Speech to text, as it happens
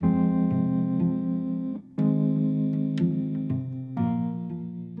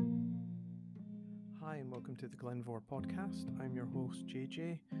the Glenvore podcast. I'm your host,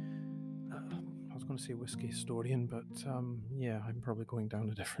 JJ. I was going to say whiskey historian, but I'm probably going down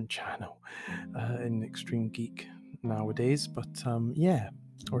a different channel in Extreme Geek nowadays. But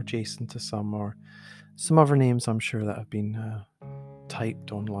or adjacent to some, or some other names I'm sure that have been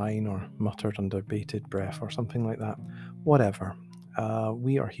typed online or muttered under bated breath or something like that. Whatever.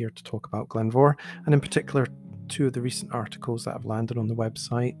 We are here to talk about Glenvore, and in particular, two of the recent articles that have landed on the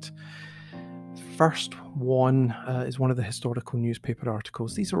website. First one is one of the historical newspaper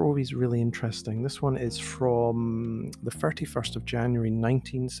articles. These are always really interesting. This one is from the 31st of January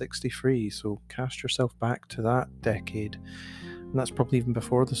 1963, so cast yourself back to that decade, and that's probably even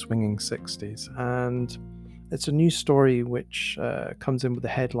before the swinging 60s. And it's a news story which comes in with the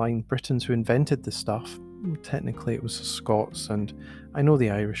headline, "Britons who invented the stuff." Technically it was the Scots, and I know the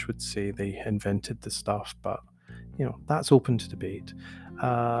Irish would say they invented the stuff, but that's open to debate.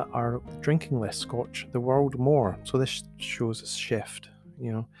 Are drinking less Scotch the world more. So this shows a shift,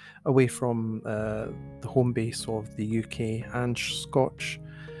 away from the home base of the UK, and Scotch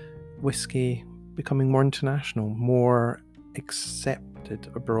whisky becoming more international, more accepted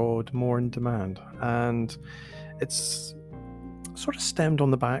abroad, more in demand. And it's sort of stemmed on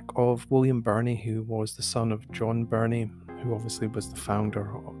the back of William Birnie, who was the son of John Birnie, who obviously was the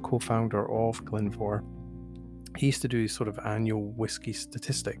co-founder of Glenvore. He used to do sort of annual whiskey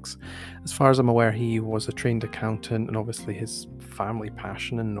statistics. As far as I'm aware, he was a trained accountant, and obviously his family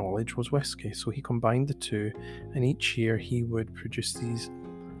passion and knowledge was whiskey. So he combined the two, and each year he would produce these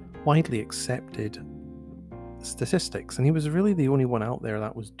widely accepted statistics. And he was really the only one out there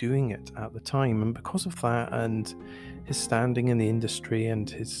that was doing it at the time. And because of that, and his standing in the industry and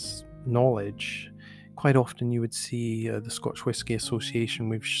his knowledge, quite often you would see the Scotch Whisky Association,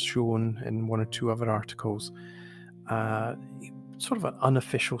 we've shown in one or two other articles, sort of an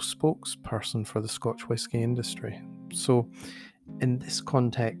unofficial spokesperson for the Scotch whisky industry. So in this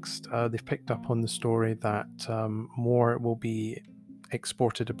context, they've picked up on the story that more will be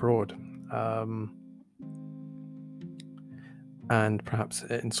exported abroad. And perhaps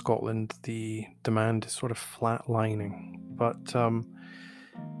in Scotland, the demand is sort of flatlining. But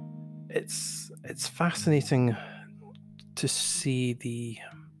it's fascinating to see the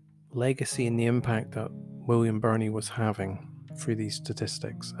legacy and the impact that William Birnie was having through these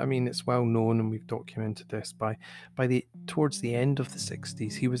statistics. I mean, it's well known, and we've documented this, towards the end of the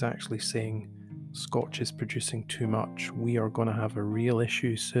 60s, he was actually saying Scotch is producing too much. We are going to have a real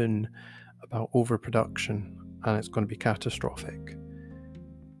issue soon about overproduction, and it's going to be catastrophic.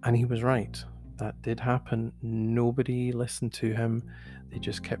 And he was right. That did happen. Nobody listened to him. They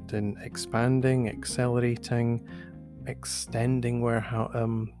just kept on expanding, accelerating, extending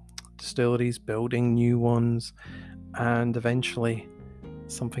distilleries, building new ones, and eventually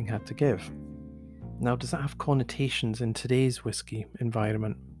something had to give. Now, does that have connotations in today's whiskey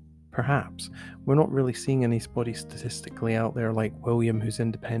environment? Perhaps. We're not really seeing anybody statistically out there like William, who's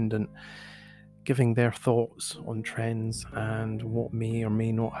independent, giving their thoughts on trends and what may or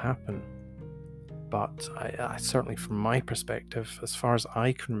may not happen. But I certainly, from my perspective, as far as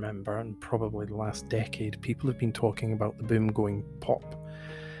I can remember, and probably the last decade, people have been talking about the boom going pop,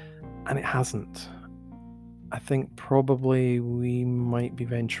 and it hasn't. I think probably we might be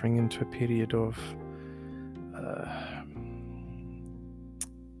venturing into a period of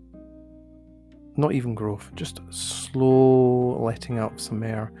not even growth, just slow letting out some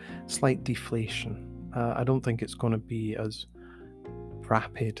air, slight deflation. I don't think it's going to be as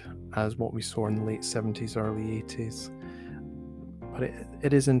rapid as what we saw in the late 70s, early 80s. But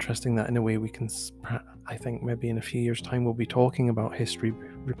it is interesting that in a way we can, I think maybe in a few years' time we'll be talking about history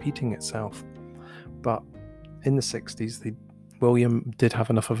repeating itself. But in the 60s, William did have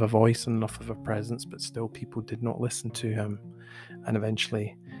enough of a voice and enough of a presence, but still people did not listen to him. And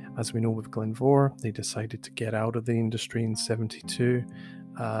eventually, as we know with Glenvore, they decided to get out of the industry in 72,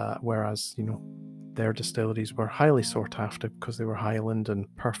 whereas, their distilleries were highly sought after because they were Highland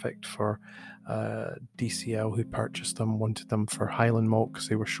and perfect for DCL, who purchased them, wanted them for Highland malt because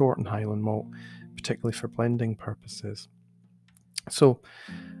they were short in Highland malt, particularly for blending purposes. So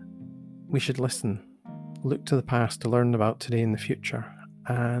we should listen, look to the past to learn about today and the future.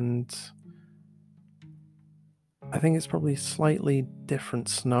 And I think it's probably a slightly different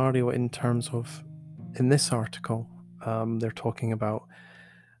scenario in terms of, in this article, they're talking about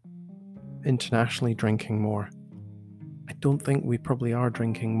internationally drinking more. I don't think we probably are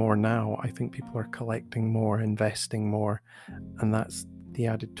drinking more now. I think people are collecting more, investing more, and that's the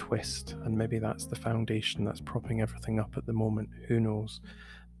added twist, and maybe that's the foundation that's propping everything up at the moment. Who knows?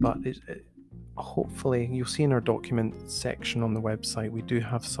 But hopefully you'll see in our document section on the website, we do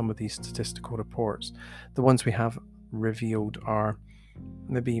have some of these statistical reports. The ones we have revealed are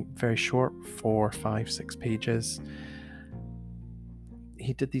maybe very short, 4, 5, 6 pages.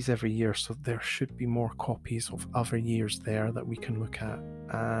 He did these every year, so there should be more copies of other years there that we can look at,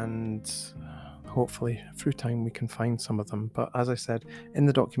 and hopefully through time we can find some of them. But as I said, in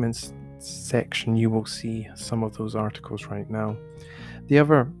the documents section you will see some of those articles right now. The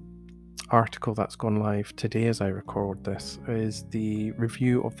other article that's gone live today as I record this is the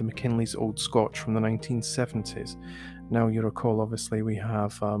review of the Mackinlay's Old Scotch from the 1970s. Now you recall, obviously, we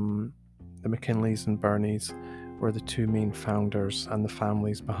have the Mackinlays and Birnies were the two main founders and the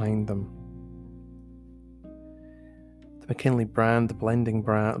families behind them. The Mackinlay brand, the blending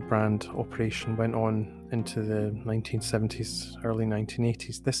brand operation, went on into the 1970s, early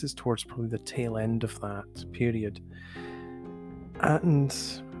 1980s. This is towards probably the tail end of that period. And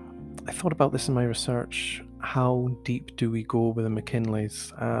I thought about this in my research. How deep do we go with the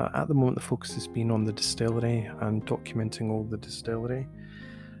Mackinlays? At the moment, the focus has been on the distillery and documenting all the distillery.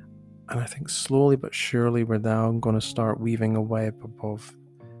 And I think slowly but surely we're now going to start weaving a web above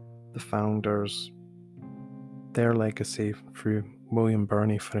the founders, their legacy through William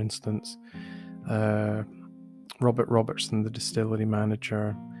Birnie, for instance, Robert Robertson, the distillery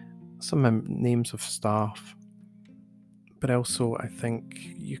manager, some names of staff. But also, I think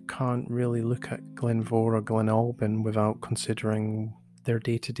you can't really look at Glenvore or Glenalbin without considering their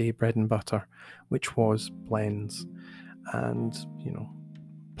day-to-day bread and butter, which was blends. And,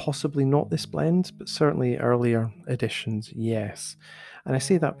 possibly not this blend, but certainly earlier editions, yes. And I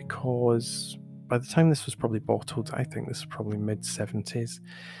say that because by the time this was probably bottled, I think this was probably mid-70s,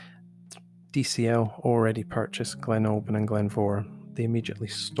 DCL already purchased Glenalbin and Glenvore. They immediately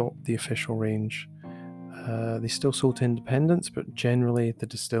stopped the official range. They still sold to independents, but generally the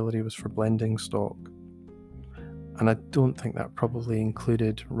distillery was for blending stock. And I don't think that probably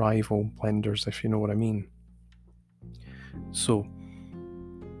included rival blenders, if you know what I mean. So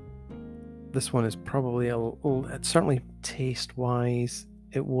this one is probably certainly taste-wise,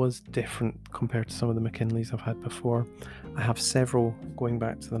 it was different compared to some of the Mackinlays I've had before. I have several going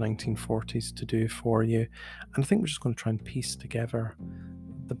back to the 1940s to do for you, and I think we're just going to try and piece together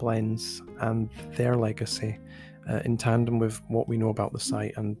the blends and their legacy in tandem with what we know about the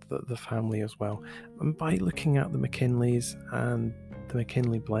site and the family as well. And by looking at the Mackinlays and the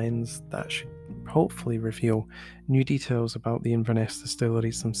Mackinlay blends, that should hopefully reveal new details about the Inverness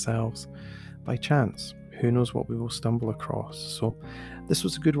distilleries themselves. By chance, who knows what we will stumble across. So this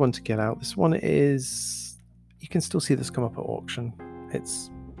was a good one to get out. This one is, you can still see this come up at auction.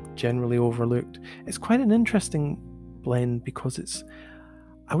 It's generally overlooked. It's quite an interesting blend because it's,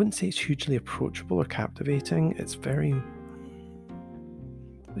 I wouldn't say it's hugely approachable or captivating. It's very,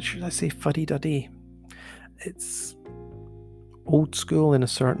 should I say, fuddy-duddy. It's old school in a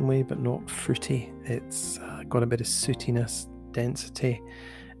certain way, but not fruity. It's got a bit of sootiness, density.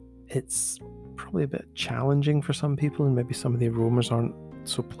 It's probably a bit challenging for some people, and maybe some of the aromas aren't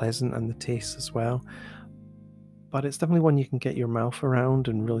so pleasant, and the taste as well. But it's definitely one you can get your mouth around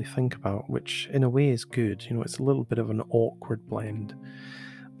and really think about, which in a way is good. It's a little bit of an awkward blend.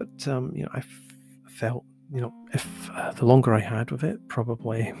 But, I felt, if the longer I had with it,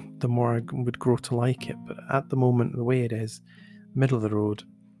 probably the more I would grow to like it. But at the moment, the way it is, middle of the road,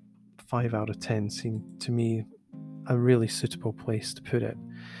 5 out of 10 seemed to me a really suitable place to put it.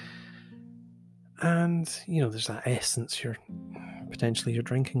 And, there's that essence. Potentially you're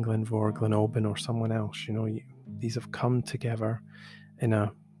drinking Glenvore, Glenalbin, or someone else. These have come together in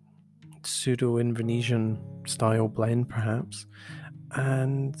a pseudo-Invernessian style blend, perhaps.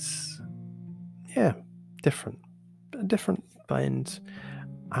 And yeah, a different blend.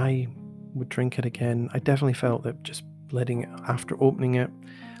 I would drink it again. I definitely felt that just after opening it,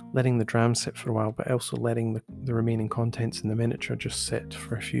 letting the dram sit for a while, but also letting the remaining contents in the miniature just sit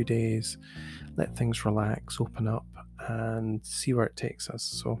for a few days, let things relax, open up, and see where it takes us.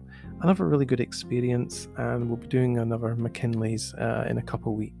 So another really good experience, and we'll be doing another Mackinlay's in a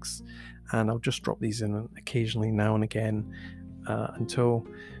couple of weeks, and I'll just drop these in occasionally now and again until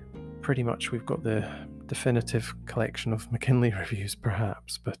pretty much we've got the definitive collection of Mackinlay reviews,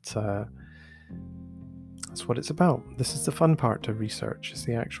 perhaps. But that's what it's about. This is the fun part to research, is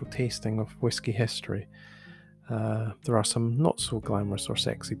the actual tasting of whiskey history. There are some not so glamorous or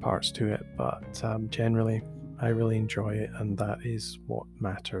sexy parts to it, but generally I really enjoy it, and that is what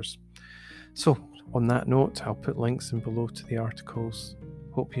matters. So on that note, I'll put links in below to the articles.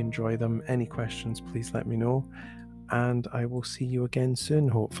 Hope you enjoy them. Any questions, please let me know, and I will see you again soon,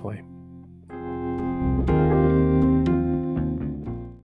 hopefully.